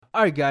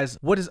Alright guys,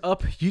 what is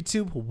up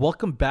YouTube?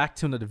 Welcome back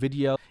to another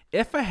video.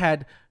 If I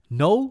had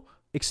no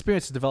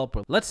experience as a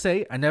developer, let's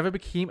say I never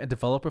became a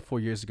developer 4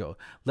 years ago.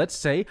 Let's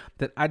say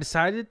that I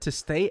decided to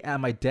stay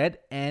at my dead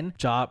end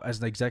job as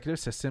an executive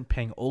assistant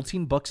paying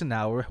 $18 an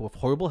hour with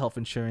horrible health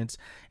insurance,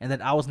 and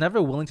that I was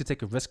never willing to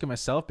take a risk on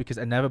myself because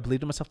I never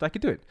believed in myself that I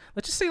could do it.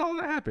 Let's just say all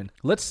that happened.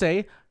 Let's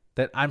say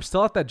that I'm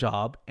still at that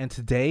job and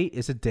today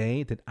is a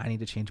day that I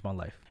need to change my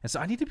life. And so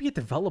I need to be a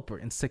developer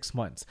in 6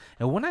 months.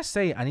 And when I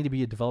say I need to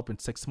be a developer in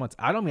 6 months,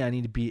 I don't mean I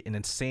need to be an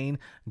insane,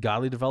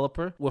 godly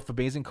developer with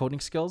amazing coding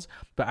skills,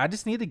 but I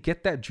just need to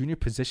get that junior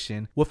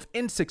position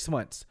within 6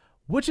 months,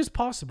 which is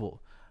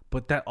possible.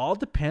 But that all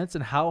depends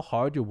on how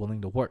hard you're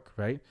willing to work,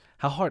 right?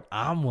 How hard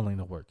I'm willing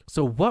to work.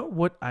 So what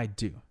would I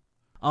do?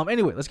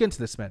 Anyway, let's get into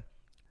this, man.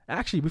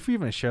 Actually, before you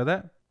even share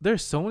that,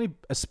 there's so many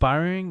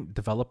aspiring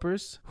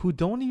developers who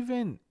don't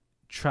even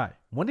try.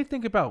 When they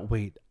think about,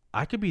 wait,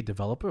 I could be a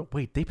developer.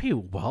 Wait, they pay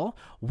well.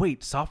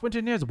 Wait, software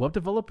engineers, web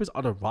developers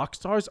are the rock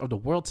stars of the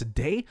world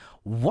today.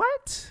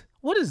 What?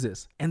 What is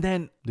this? And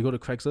then they go to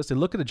Craigslist, they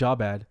look at the job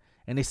ad,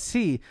 and they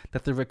see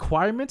that the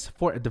requirements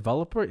for a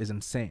developer is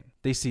insane.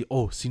 They see,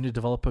 oh, senior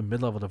developer,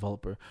 mid-level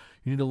developer.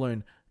 You need to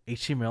learn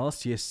HTML,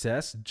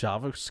 CSS,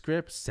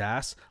 JavaScript,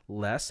 Sass,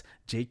 Less,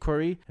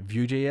 jQuery,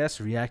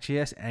 Vue.js,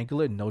 React.js,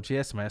 Angular,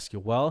 Node.js,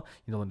 MySQL.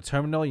 You need to learn the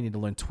terminal. You need to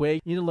learn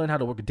Twig. You need to learn how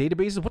to work with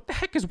databases. What the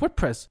heck is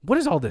WordPress? What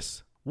is all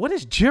this? What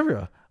is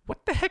Jira?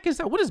 What the heck is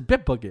that? What is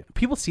Bitbucket?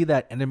 People see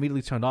that and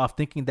immediately turn off,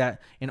 thinking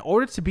that in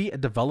order to be a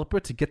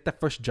developer, to get that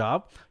first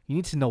job, you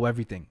need to know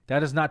everything.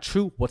 That is not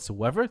true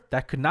whatsoever.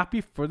 That could not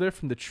be further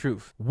from the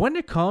truth. When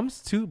it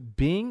comes to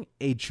being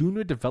a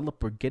junior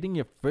developer, getting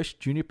your first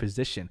junior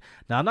position.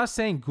 Now, I'm not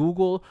saying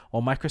Google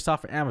or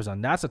Microsoft or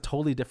Amazon. That's a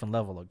totally different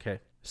level, okay?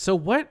 So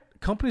what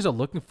companies are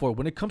looking for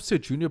when it comes to a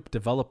junior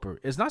developer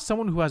is not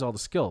someone who has all the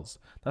skills.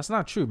 That's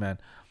not true, man.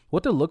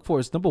 What they look for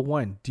is, number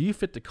one, do you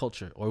fit the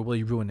culture or will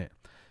you ruin it?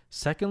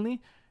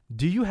 Secondly,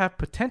 do you have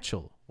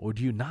potential or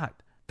do you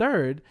not?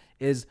 Third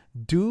is,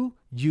 do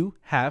you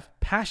have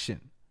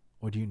passion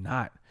or do you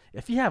not?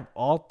 If you have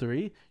all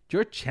three,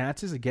 your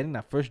chances of getting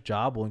that first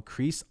job will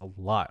increase a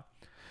lot.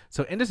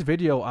 So in this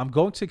video, I'm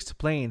going to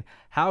explain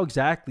how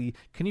exactly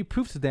can you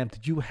prove to them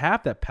that you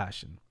have that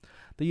passion,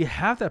 that you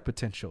have that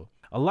potential.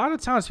 A lot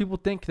of times people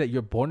think that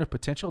you're born with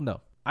potential.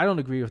 No, I don't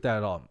agree with that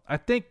at all. I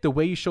think the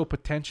way you show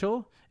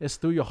potential is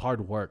through your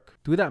hard work,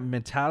 through that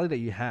mentality that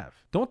you have.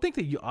 Don't think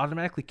that you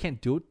automatically can't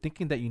do it,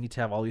 thinking that you need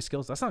to have all these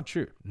skills. That's not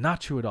true.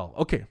 Not true at all.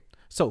 Okay,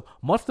 so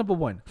month number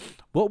one,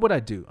 what would I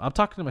do? I'm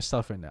talking to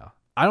myself right now.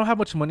 I don't have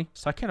much money,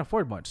 so I can't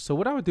afford much. So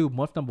what I would do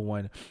month number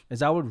one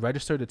is I would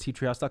register to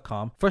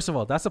teamtreehouse.com. First of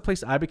all, that's the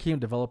place I became a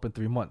developer in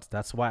 3 months.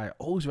 That's why I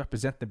always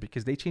represent them,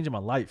 because they changed my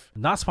life.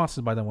 Not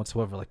sponsored by them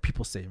whatsoever, like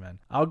people say, man.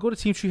 I would go to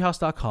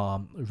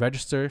teamtreehouse.com,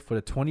 register for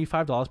the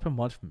 $25 per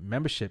month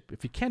membership.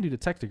 If you can do the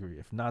tech degree,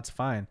 if not, it's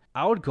fine.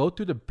 I would go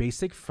through the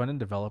basic front-end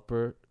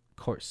developer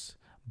course.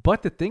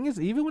 But the thing is,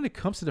 even when it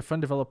comes to the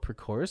front developer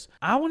course,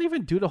 I won't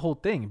even do the whole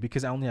thing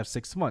because I only have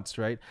 6 months,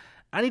 right?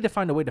 I need to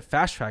find a way to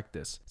fast track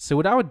this. So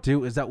what I would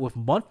do is that with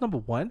month number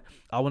one,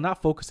 I will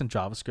not focus on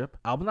JavaScript.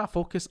 I will not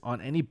focus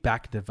on any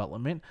back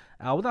development.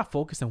 I will not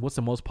focus on what's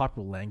the most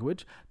popular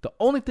language. The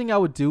only thing I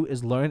would do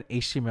is learn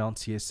HTML and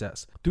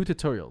CSS, do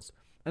tutorials.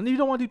 And if you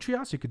don't want to do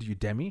Treehouse, you could do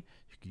Udemy,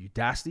 you could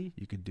do Udacity,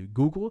 you could do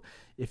Google.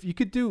 If you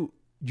could do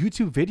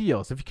YouTube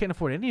videos, if you can't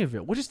afford any of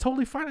it, which is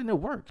totally fine and it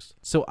works.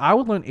 So I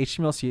would learn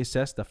HTML,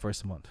 CSS the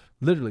first month,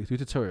 literally through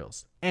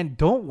tutorials. And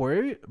don't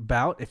worry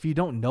about if you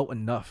don't know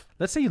enough.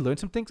 Let's say you learn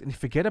some things and you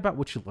forget about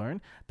what you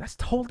learned. That's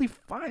totally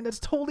fine. That's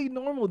totally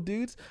normal,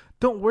 dudes.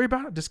 Don't worry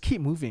about it. Just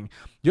keep moving.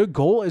 Your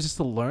goal is just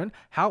to learn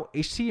how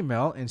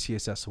HTML and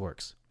CSS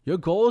works. Your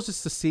goal is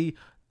just to see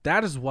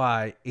that is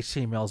why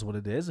HTML is what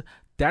it is.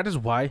 That is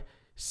why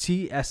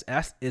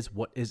CSS is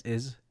what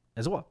is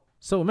as well.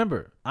 So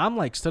remember, I'm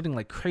like studying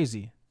like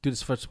crazy. Do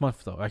this first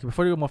month though. Like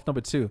before you go month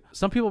number two,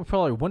 some people are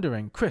probably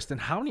wondering, Chris, then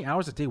how many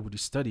hours a day would you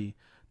study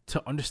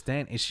to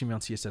understand HTML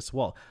and CSS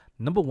well?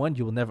 Number one,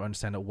 you will never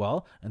understand it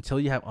well until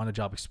you have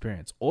on-the-job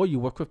experience or you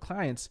work with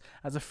clients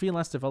as a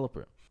freelance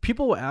developer.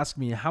 People will ask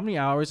me, how many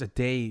hours a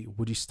day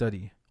would you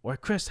study? Or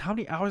Chris, how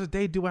many hours a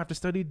day do I have to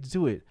study to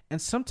do it?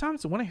 And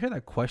sometimes when I hear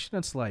that question,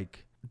 it's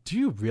like, do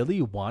you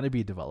really want to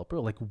be a developer?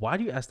 Like, why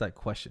do you ask that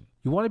question?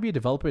 You want to be a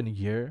developer in a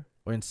year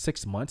or in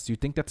 6 months? Do you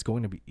think that's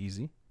going to be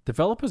easy?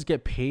 Developers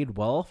get paid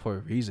well for a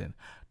reason.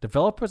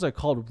 Developers are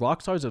called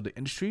rock stars of the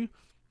industry,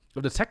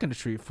 of the tech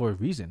industry, for a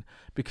reason,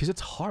 because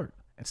it's hard.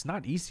 It's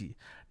not easy.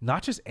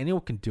 Not just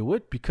anyone can do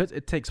it, because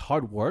it takes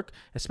hard work,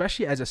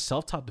 especially as a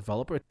self-taught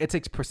developer. It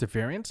takes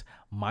perseverance,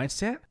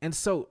 mindset. And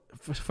so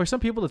for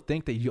some people to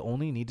think that you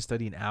only need to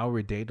study an hour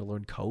a day to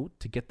learn code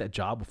to get that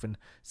job within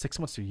 6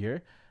 months to a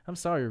year, I'm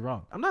sorry, you're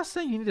wrong. I'm not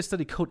saying you need to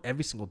study code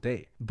every single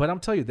day, but I'm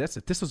telling you this,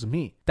 if this was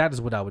me, that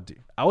is what I would do.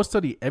 I would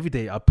study every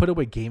day. I'd put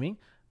away gaming,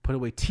 put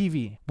away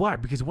TV. Why?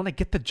 Because when I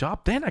get the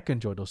job, then I can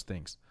enjoy those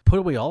things. Put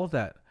away all of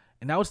that.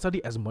 And I would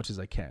study as much as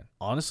I can.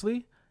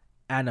 Honestly,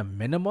 at a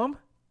minimum,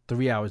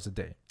 3 hours a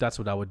day. That's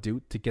what I would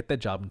do to get that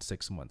job in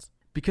 6 months.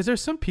 Because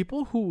there's some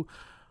people who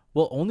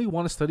will only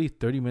want to study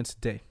 30 minutes a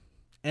day.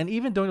 And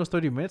even during those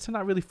 30 minutes, they're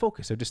not really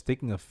focused. They're just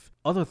thinking of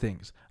other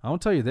things. I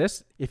want to tell you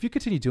this. If you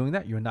continue doing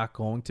that, you're not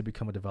going to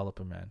become a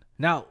developer, man.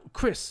 Now,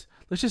 Chris,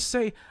 let's just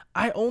say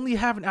I only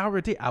have an hour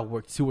a day. I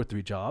work 2 or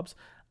 3 jobs.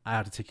 I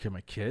have to take care of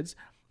my kids.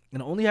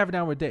 And I only have an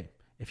hour a day.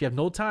 If you have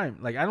no time,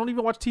 like I don't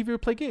even watch TV or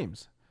play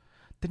games,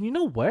 then you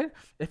know what?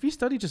 If you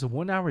study just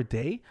 1 hour a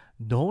day,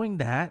 knowing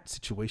that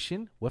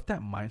situation with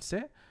that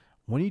mindset,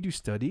 when you do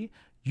study,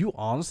 you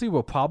honestly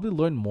will probably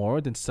learn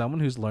more than someone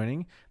who's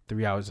learning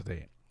 3 hours a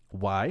day.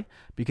 Why?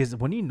 Because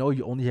when you know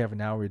you only have an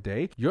hour a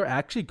day, you're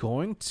actually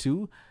going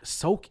to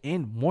soak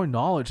in more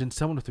knowledge than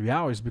someone with 3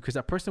 hours, because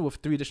that person with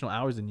 3 additional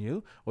hours than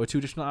you or 2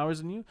 additional hours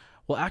than you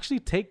will actually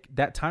take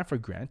that time for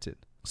granted.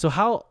 So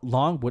how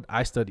long would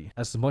I study?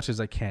 As much as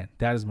I can.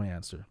 That is my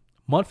answer.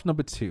 Month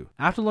number 2.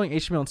 After learning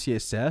HTML and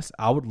CSS,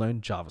 I would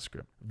learn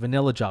JavaScript,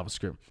 vanilla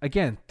JavaScript.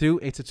 Again, through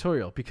a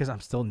tutorial, because I'm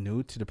still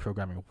new to the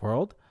programming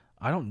world.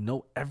 I don't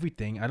know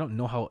everything. I don't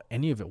know how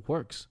any of it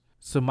works.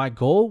 So my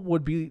goal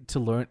would be to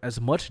learn as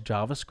much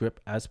JavaScript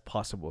as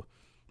possible.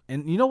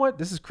 And you know what?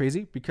 This is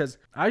crazy because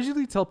I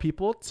usually tell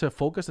people to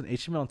focus on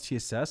HTML and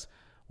CSS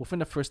within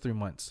the first 3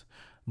 months.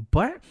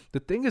 But the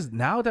thing is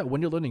now that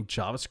when you're learning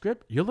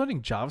JavaScript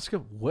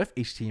with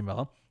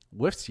HTML,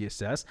 with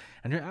CSS,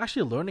 and you're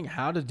actually learning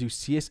how to do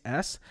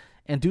CSS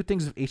and do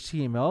things with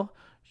HTML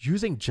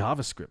using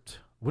JavaScript,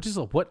 which is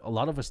what a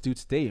lot of us do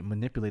today,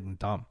 manipulating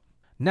DOM.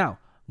 Now,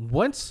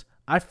 once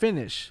I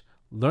finish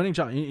learning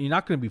Java, you're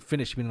not going to be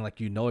finished meaning like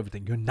you know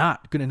everything. You're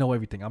not going to know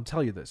everything. I'm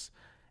telling you this.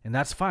 And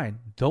that's fine.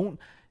 Don't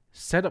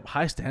set up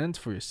high standards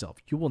for yourself.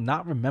 You will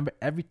not remember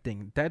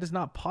everything. That is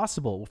not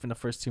possible within the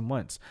first 2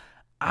 months.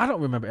 I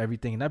don't remember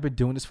everything, and I've been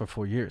doing this for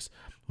 4 years.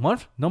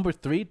 Month number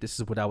 3, this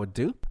is what I would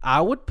do.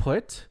 I would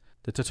put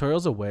the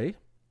tutorials away,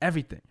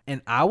 everything.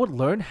 And I would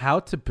learn how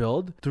to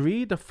build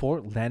 3 to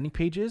 4 landing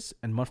pages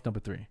in month number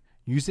 3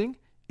 using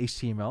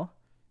HTML,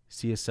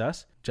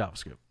 CSS,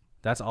 JavaScript.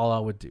 That's all I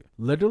would do.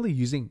 Literally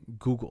using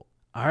Google.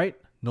 All right,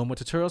 no more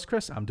tutorials,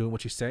 Chris. I'm doing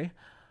what you say.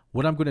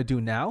 What I'm going to do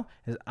now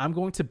is I'm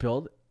going to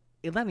build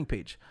a landing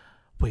page.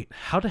 Wait,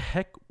 how the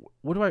heck?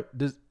 Where do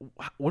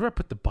I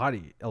put the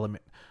body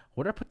element?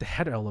 Where do I put the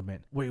header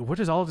element? Wait, where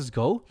does all of this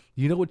go?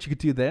 You know what you could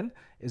do then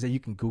is that you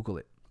can Google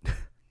it.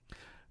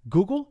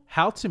 Google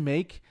how to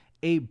make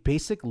a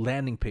basic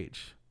landing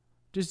page.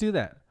 Just do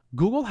that.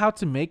 Google how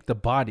to make the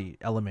body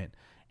element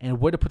and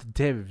where to put the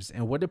divs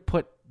and where to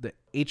put the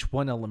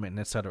H1 element and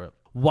etc.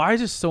 Why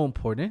is this so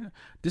important?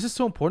 This is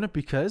so important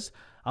because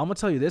I'm going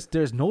to tell you this.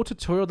 There's no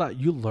tutorial that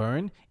you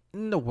learn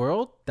in the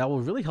world that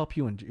will really help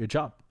you in your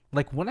job.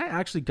 Like when I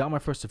actually got my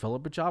first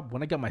developer job,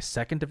 when I got my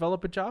second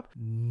developer job,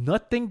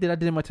 nothing that I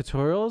did in my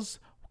tutorials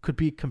could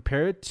be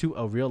compared to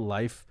a real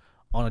life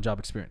on a job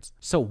experience.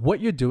 So what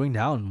you're doing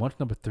now in month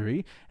number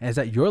 3 is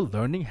that you're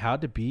learning how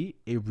to be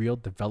a real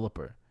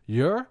developer.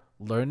 You're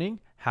learning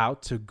how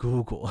to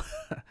Google.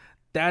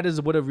 That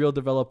is what a real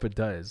developer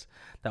does.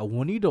 That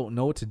when you don't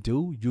know what to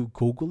do, you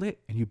Google it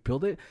and you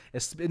build it.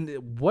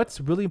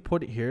 What's really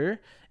important here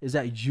is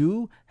that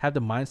you have the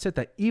mindset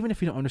that even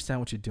if you don't understand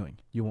what you're doing,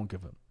 you won't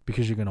give up,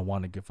 because you're going to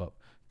want to give up,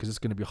 because it's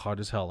going to be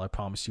hard as hell. I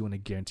promise you, and I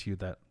guarantee you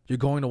that. You're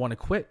going to want to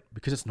quit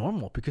because it's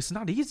normal, because it's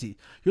not easy.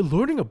 You're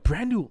learning a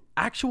brand new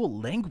actual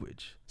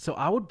language. So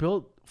I would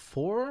build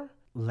 4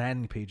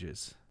 landing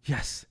pages.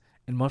 Yes,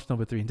 in month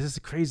number 3. And this is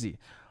crazy.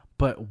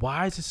 But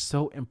why is this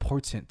so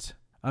important?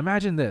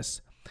 Imagine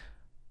this.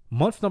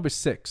 Month number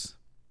 6,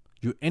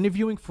 you're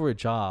interviewing for a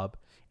job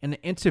and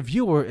the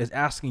interviewer is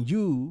asking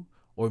you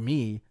or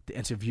me, the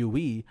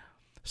interviewee,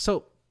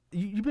 so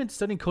you've been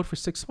studying code for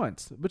 6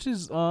 months, which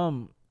is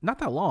not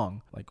that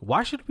long. Like,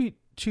 why should we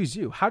choose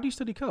you? How do you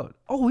study code?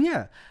 Oh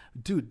yeah,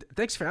 dude,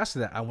 thanks for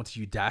asking that. I went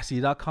to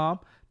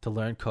udacity.com to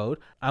learn code.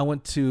 I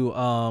went to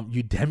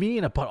Udemy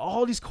and I bought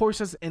all these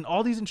courses, and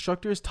all these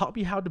instructors taught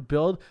me how to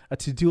build a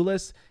to-do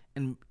list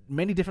in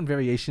many different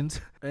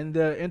variations. And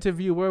the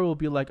interviewer will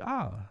be like,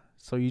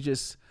 so you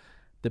just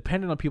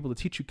depended on people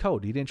to teach you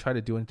code. You didn't try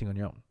to do anything on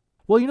your own.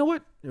 Well, you know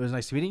what? It was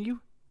nice meeting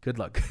you. Good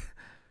luck.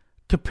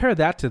 Compare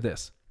that to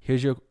this.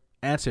 Here's your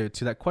answer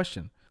to that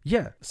question.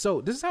 Yeah,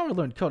 so this is how I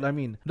learned code. I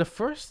mean, the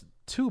first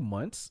 2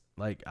 months,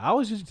 like, I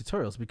was using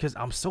tutorials because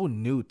I'm so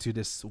new to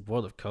this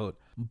world of code.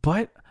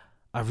 But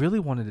I really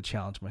wanted to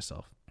challenge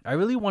myself. I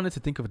really wanted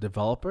to think of a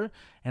developer.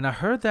 And I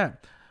heard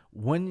that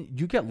when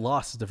you get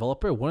lost as a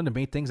developer, one of the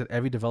main things that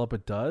every developer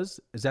does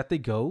is that they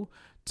go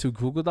to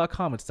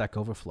google.com and Stack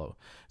Overflow.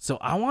 So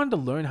I wanted to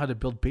learn how to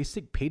build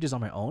basic pages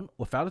on my own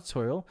without a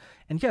tutorial.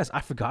 And yes,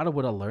 I forgot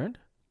what I learned.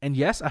 And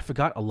yes, I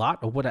forgot a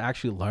lot of what I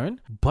actually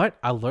learned, but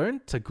I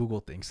learned to Google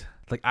things.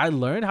 Like, I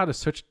learned how to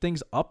search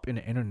things up in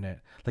the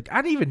internet. Like, I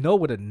didn't even know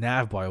what a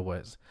nav bar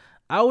was.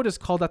 I would just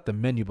call that the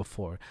menu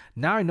before.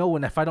 Now I know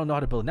if I don't know how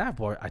to build a nav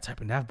bar, I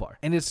type in nav bar.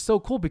 And it's so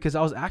cool because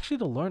I was actually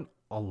to learn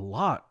a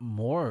lot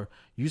more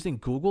using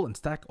Google and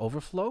Stack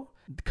Overflow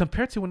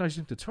compared to when I was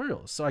using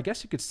tutorials. So I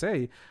guess you could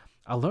say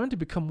I learned to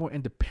become more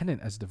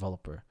independent as a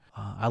developer.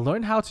 I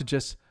learned how to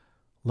just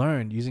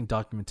learn using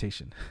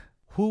documentation.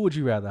 Who would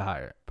you rather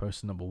hire?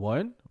 Person number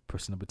 1,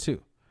 person number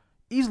 2?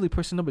 easily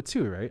person number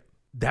 2, right?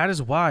 That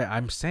is why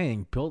I'm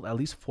saying build at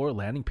least 4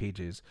 landing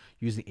pages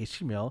using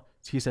HTML,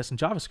 CSS, and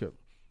JavaScript.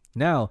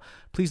 Now,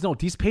 please note,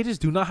 these pages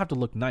do not have to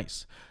look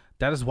nice.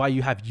 That is why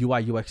you have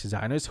UI UX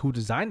designers who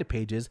design the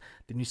pages.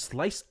 Then you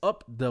slice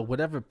up the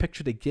whatever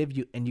picture they give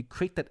you and you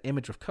create that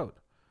image of code.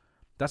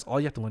 That's all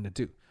you have to learn to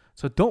do.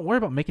 So don't worry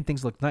about making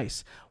things look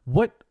nice.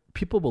 What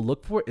people will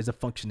look for is a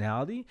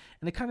functionality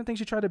and the kind of things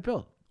you try to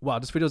build. Wow,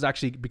 this video is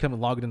actually becoming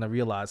longer than I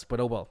realized, but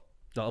oh well,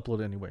 I'll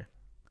upload it anyway.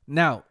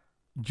 Now,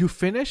 you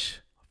finish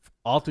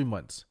all 3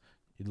 months.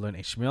 You learn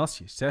HTML,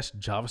 CSS,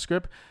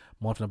 JavaScript.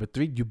 Month number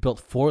 3, you built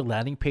 4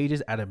 landing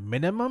pages at a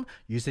minimum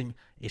using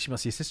HTML,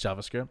 CSS,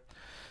 JavaScript.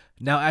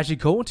 Now, as you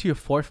go into your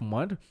 4th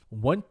month,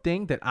 one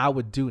thing that I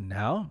would do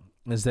now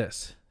is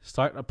this.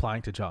 Start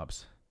applying to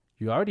jobs.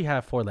 You already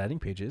have 4 landing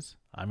pages.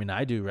 I mean,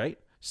 I do, right?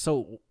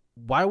 So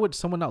why would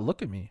someone not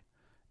look at me?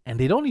 And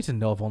they don't need to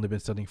know I've only been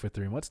studying for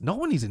 3 months. No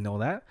one needs to know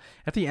that.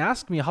 If they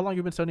ask me how long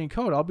you've been studying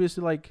code, I'll be just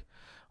like,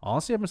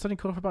 honestly, I've been studying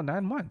code for about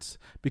 9 months.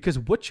 Because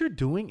what you're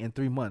doing in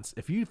 3 months,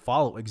 if you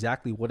follow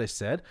exactly what I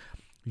said,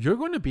 you're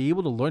going to be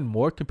able to learn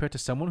more compared to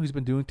someone who's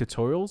been doing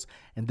tutorials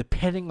and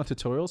depending on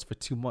tutorials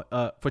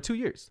for 2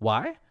 years.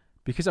 Why?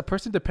 Because a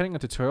person depending on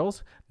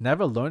tutorials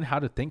never learned how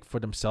to think for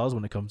themselves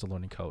when it comes to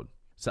learning code.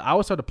 So I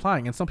would start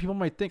applying, and some people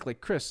might think like,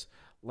 Chris,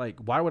 like,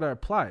 why would I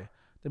apply?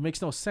 That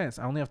makes no sense.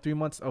 I only have 3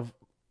 months of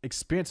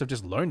experience of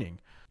just learning.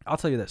 I'll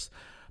tell you this.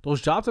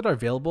 Those jobs that are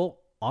available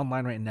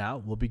online right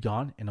now will be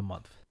gone in a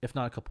month, if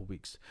not a couple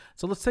weeks.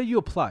 So let's say you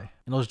apply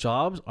and those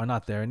jobs are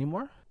not there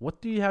anymore.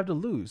 What do you have to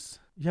lose?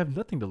 You have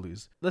nothing to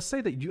lose. Let's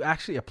say that you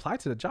actually apply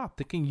to the job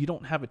thinking you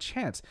don't have a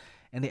chance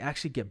and they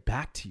actually get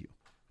back to you.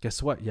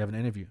 Guess what? You have an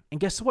interview. And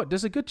guess what?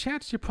 There's a good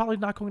chance you're probably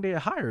not going to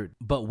get hired.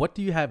 But what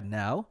do you have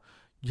now?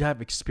 You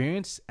have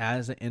experience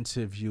as an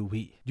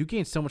interviewee. You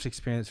gain so much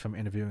experience from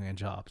interviewing in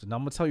jobs. And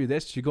I'm going to tell you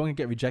this, you're going to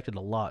get rejected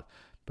a lot,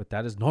 but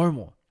that is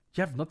normal.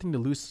 You have nothing to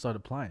lose to start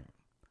applying.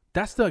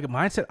 That's the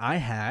mindset I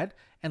had.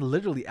 And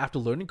literally after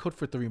learning code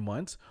for 3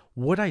 months,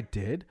 what I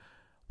did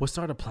was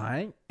start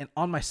applying. And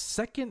on my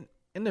second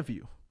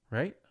interview,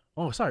 right?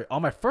 Oh, sorry.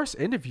 On my first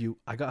interview,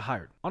 I got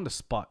hired on the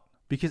spot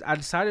because I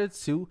decided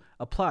to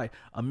apply.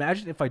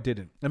 Imagine if I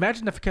didn't.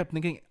 Imagine if I kept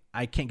thinking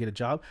I can't get a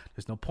job.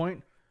 There's no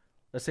point.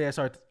 Let's say I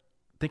started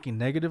thinking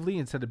negatively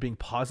instead of being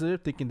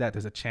positive, thinking that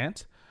there's a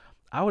chance.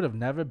 I would have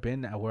never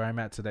been at where I'm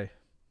at today.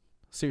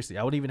 Seriously,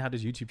 I wouldn't even have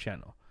this YouTube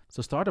channel.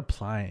 So start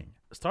applying.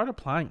 Start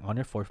applying on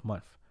your 4th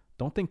month.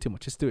 Don't think too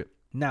much. Just do it.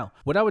 Now,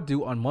 what I would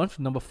do on month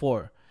number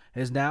 4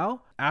 is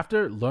now,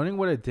 after learning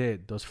what I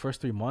did those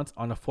first 3 months,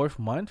 on the 4th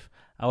month,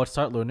 I would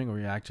start learning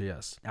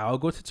React.js. I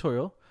would go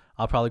tutorial.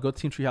 I'll probably go to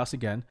Team Treehouse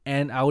again.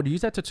 And I would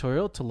use that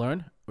tutorial to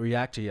learn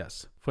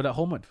React.js for that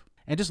whole month.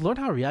 And just learn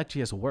how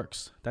React.js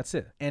works. That's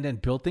it. And then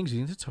build things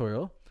using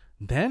tutorial.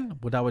 Then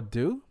what I would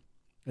do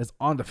is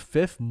on the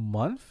 5th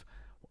month,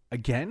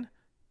 again,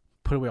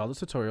 put away all the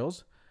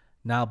tutorials.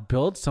 Now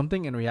build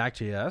something in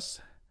React.js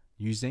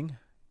using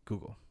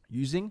Google,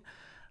 using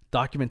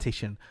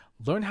documentation.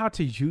 Learn how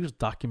to use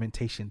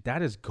documentation.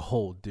 That is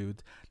gold,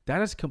 dude.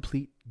 That is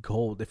complete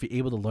gold if you're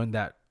able to learn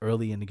that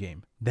early in the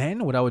game.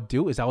 Then what I would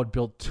do is I would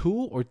build 2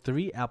 or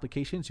 3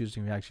 applications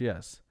using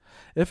React.js.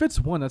 If it's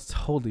 1, that's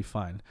totally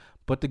fine.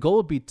 But the goal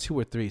would be 2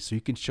 or 3 so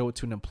you can show it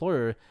to an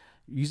employer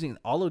using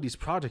all of these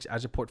projects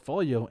as a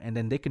portfolio, and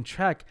then they can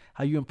track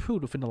how you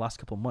improved within the last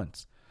couple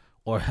months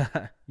or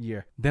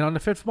year. Then on the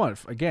 5th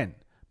month, again,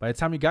 by the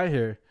time you got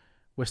here,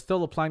 we're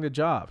still applying to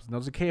jobs. And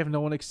it's okay if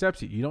no one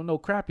accepts you. You don't know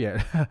crap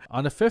yet.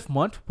 On the 5th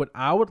month, what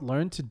I would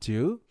learn to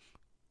do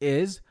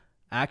is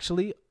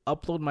actually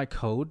upload my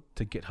code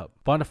to GitHub.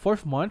 But on the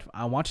 4th month,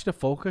 I want you to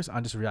focus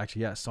on just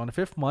React.js. So on the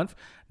 5th month,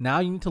 now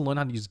you need to learn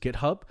how to use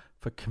GitHub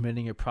for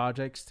committing your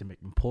projects, to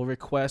making pull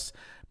requests,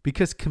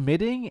 because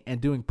committing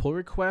and doing pull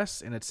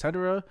requests and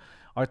etc.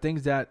 are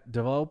things that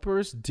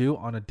developers do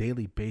on a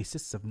daily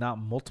basis, if not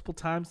multiple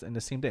times in the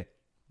same day.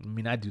 I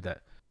mean, I do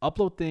that.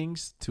 Upload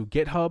things to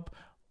GitHub,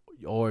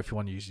 or if you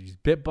want to use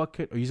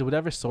Bitbucket or use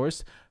whatever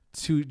source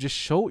to just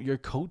show your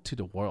code to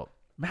the world.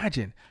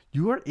 Imagine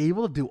you are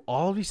able to do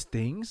all these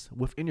things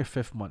within your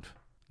 5th month.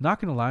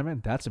 Not gonna lie,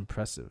 man, that's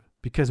impressive.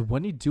 Because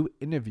when you do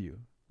interview,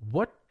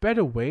 what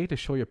better way to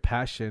show your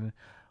passion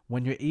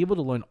when you're able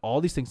to learn all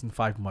these things in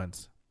 5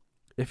 months?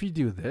 If you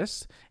do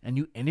this and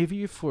you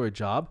interview for a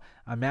job,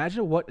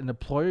 imagine what an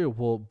employer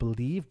will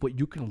believe what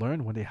you can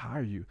learn when they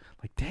hire you.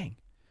 Like, dang,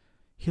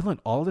 he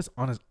learned all this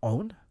on his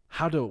own?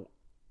 How to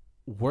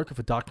work with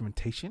a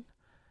documentation?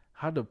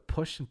 How to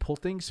push and pull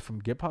things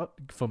from GitHub,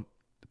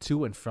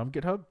 to and from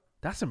GitHub?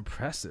 That's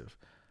impressive.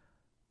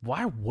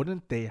 Why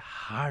wouldn't they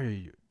hire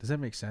you? Does that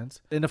make sense?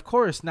 And of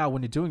course, now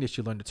when you're doing this,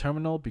 you learn the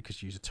terminal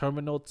because you use a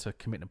terminal to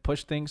commit and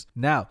push things.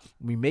 Now,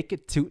 we make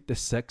it to the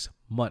 6th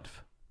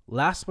month.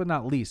 Last but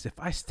not least, if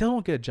I still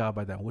don't get a job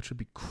by then, which would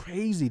be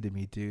crazy to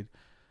me, dude,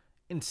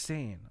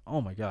 insane.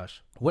 Oh my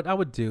gosh. What I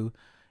would do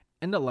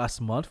in the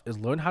last month is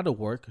learn how to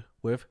work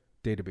with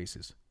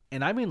databases.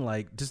 And I mean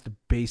like just the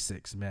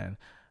basics, man.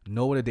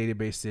 Know what a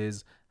database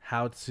is,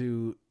 how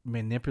to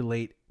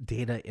manipulate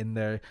data in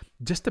there,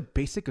 just the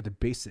basic of the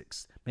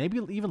basics. Maybe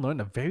you'll even learn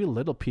a very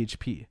little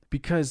PHP.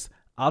 Because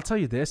I'll tell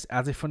you this,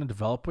 as a front-end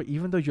developer,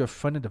 even though you're a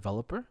front-end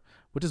developer,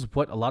 which is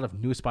what a lot of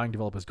new aspiring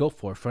developers go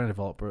for, front-end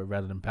developer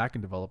rather than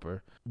back-end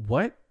developer,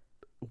 what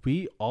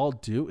we all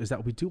do is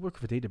that we do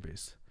work with a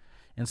database.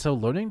 And so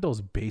learning those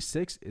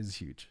basics is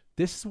huge.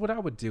 This is what I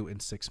would do in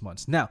 6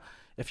 months. Now,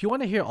 if you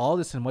want to hear all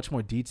this in much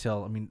more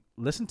detail, I mean,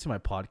 listen to my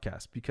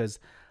podcast because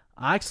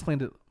I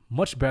explained it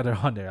much better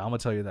on there. I'm going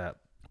to tell you that.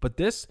 But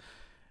this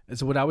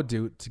is what I would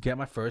do to get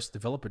my first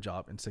developer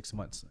job in 6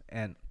 months.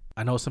 And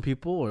I know some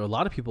people or a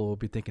lot of people will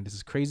be thinking this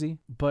is crazy.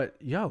 But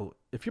yo,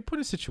 if you're put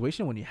in a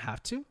situation when you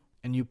have to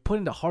and you put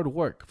in the hard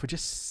work for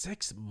just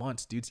 6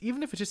 months, dudes,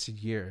 even if it's just a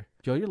year,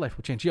 yo, your life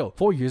will change. Yo,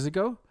 4 years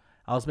ago,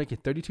 I was making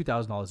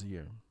 $32,000 a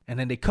year. And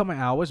then they cut my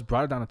hours,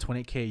 brought it down to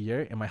 $28,000 a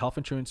year, and my health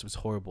insurance was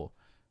horrible,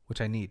 which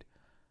I need.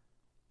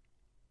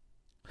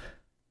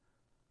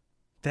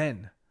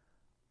 Then,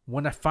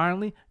 when I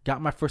finally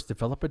got my first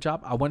developer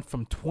job, I went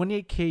from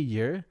 $28,000 a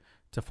year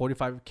to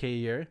 $45,000 a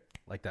year,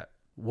 like that.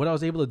 What I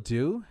was able to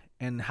do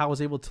and how I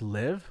was able to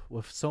live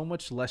with so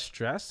much less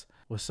stress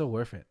was so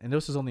worth it. And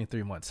this was only in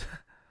 3 months.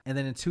 And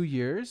then in 2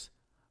 years,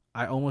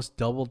 I almost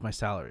doubled my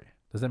salary.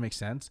 Does that make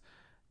sense?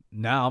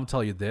 Now I'm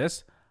telling you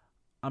this.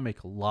 I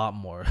make a lot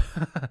more.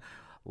 A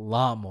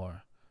lot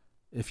more.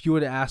 If you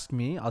were to ask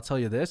me, I'll tell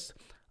you this.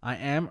 I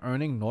am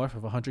earning north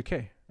of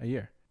 $100,000 a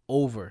year.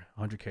 Over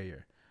 $100,000 a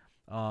year.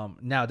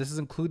 Now, this is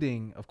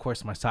including, of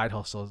course, my side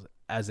hustles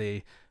as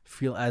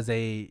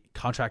a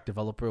contract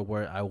developer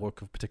where I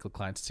work with particular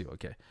clients too,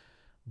 okay?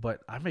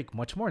 But I make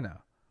much more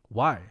now.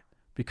 Why?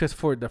 Because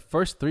for the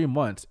first 3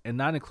 months, and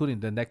not including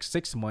the next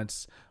 6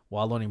 months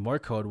while learning more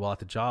code while at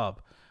the job,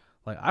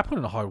 like I put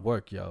in the hard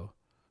work, yo.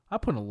 I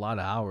put in a lot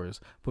of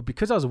hours, but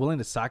because I was willing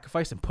to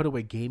sacrifice and put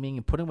away gaming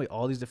and put away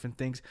all these different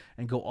things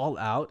and go all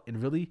out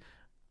and really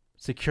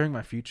securing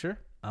my future,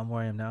 I'm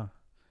where I am now.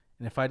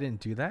 And if I didn't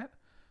do that,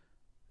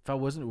 if I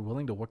wasn't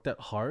willing to work that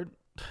hard,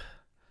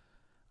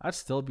 I'd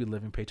still be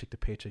living paycheck to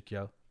paycheck,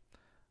 yo.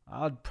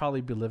 I'd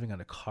probably be living on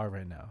a car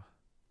right now.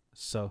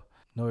 So,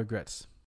 no regrets.